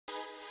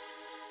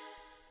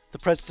The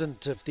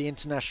president of the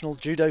International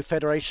Judo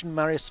Federation,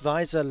 Marius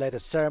Weiser, led a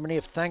ceremony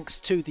of thanks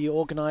to the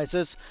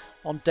organisers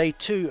on day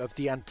 2 of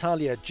the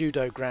Antalya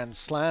Judo Grand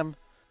Slam,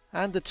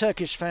 and the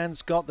Turkish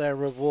fans got their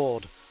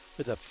reward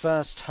with the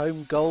first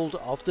home gold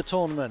of the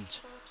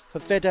tournament for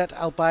Vedat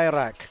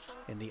Albayrak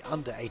in the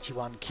under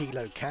 81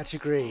 kilo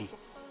category.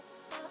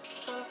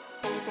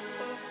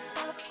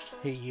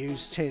 He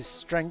used his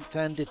strength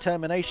and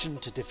determination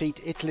to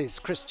defeat Italy's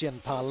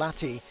Christian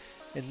Parlati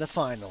in the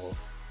final.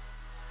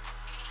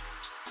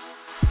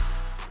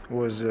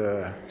 Was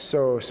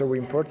so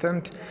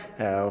important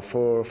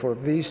for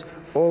this.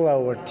 All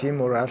our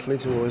team or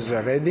athletes was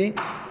ready,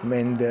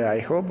 and I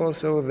hope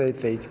also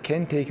that they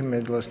can take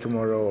medals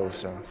tomorrow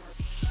also.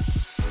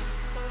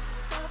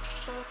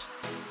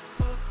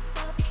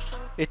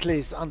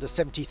 Italy's under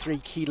 73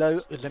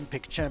 kilo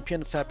Olympic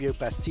champion Fabio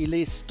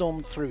Basili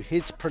stormed through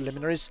his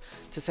preliminaries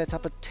to set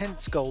up a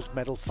tense gold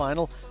medal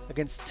final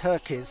against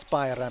Turkey's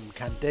Bayram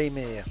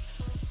Kandemir.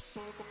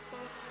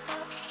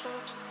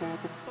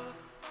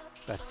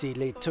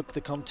 Basili took the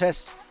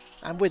contest,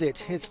 and with it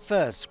his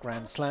first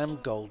Grand Slam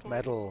gold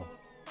medal.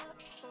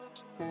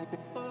 The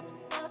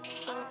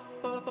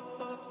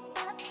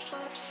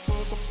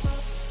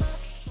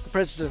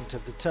president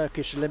of the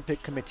Turkish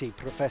Olympic Committee,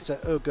 Professor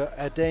Ugur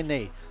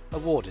Erdeni,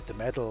 awarded the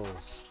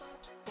medals.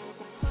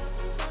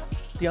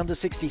 The under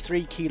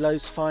 63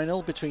 kilos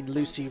final between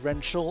Lucy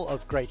Renshaw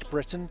of Great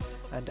Britain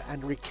and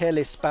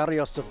Enriquelis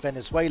Barrios of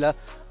Venezuela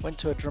went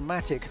to a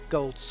dramatic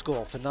gold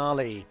score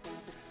finale.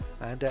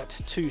 And at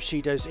 2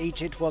 Shidos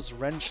each, it was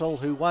Renshaw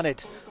who won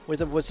it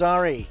with a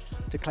Wazari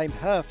to claim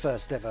her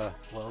first ever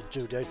World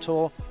Judo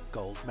Tour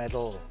gold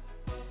medal.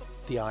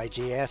 The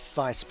IGF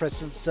Vice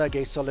President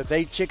Sergei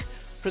Soloveichik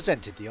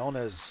presented the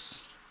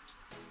honours.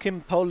 Kim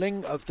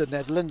Poling of the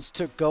Netherlands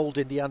took gold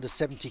in the under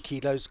 70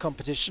 kilos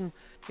competition.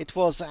 It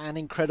was an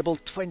incredible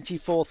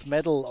 24th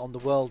medal on the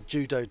World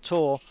Judo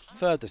Tour,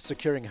 further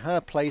securing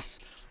her place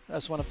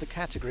as one of the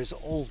category's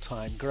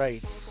all-time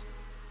greats.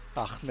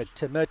 Ahmet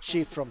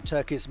Temirci from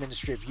Turkey's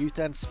Ministry of Youth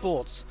and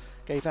Sports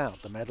gave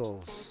out the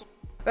medals.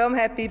 Well, I'm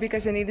happy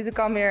because I needed to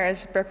come here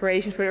as a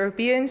preparation for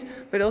Europeans,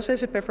 but also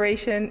as a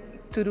preparation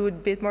to do a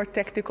bit more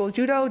tactical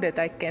judo that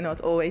I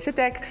cannot always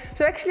attack.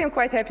 So actually I'm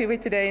quite happy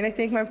with today, and I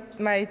think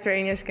my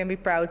trainers can be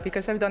proud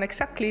because I've done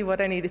exactly what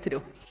I needed to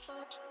do.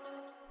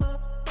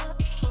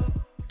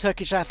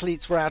 Turkish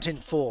athletes were out in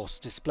force,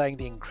 displaying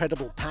the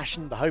incredible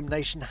passion the home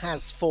nation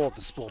has for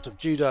the sport of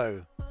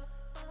judo.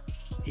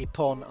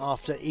 Ippon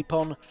after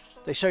Ippon,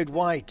 they showed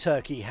why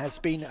Turkey has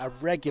been a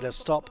regular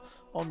stop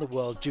on the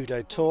World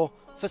Judo Tour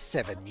for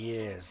 7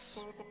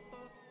 years.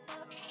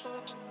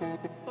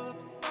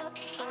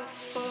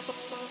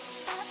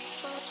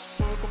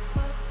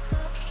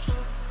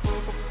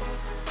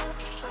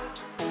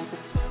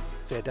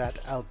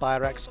 Vedat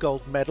Albayrak's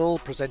gold medal,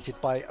 presented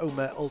by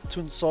Ömer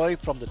Altunsoy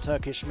from the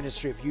Turkish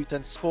Ministry of Youth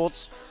and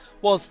Sports,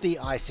 was the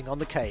icing on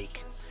the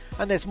cake.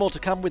 And there's more to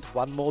come with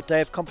one more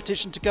day of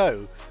competition to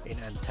go in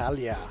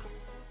Antalya.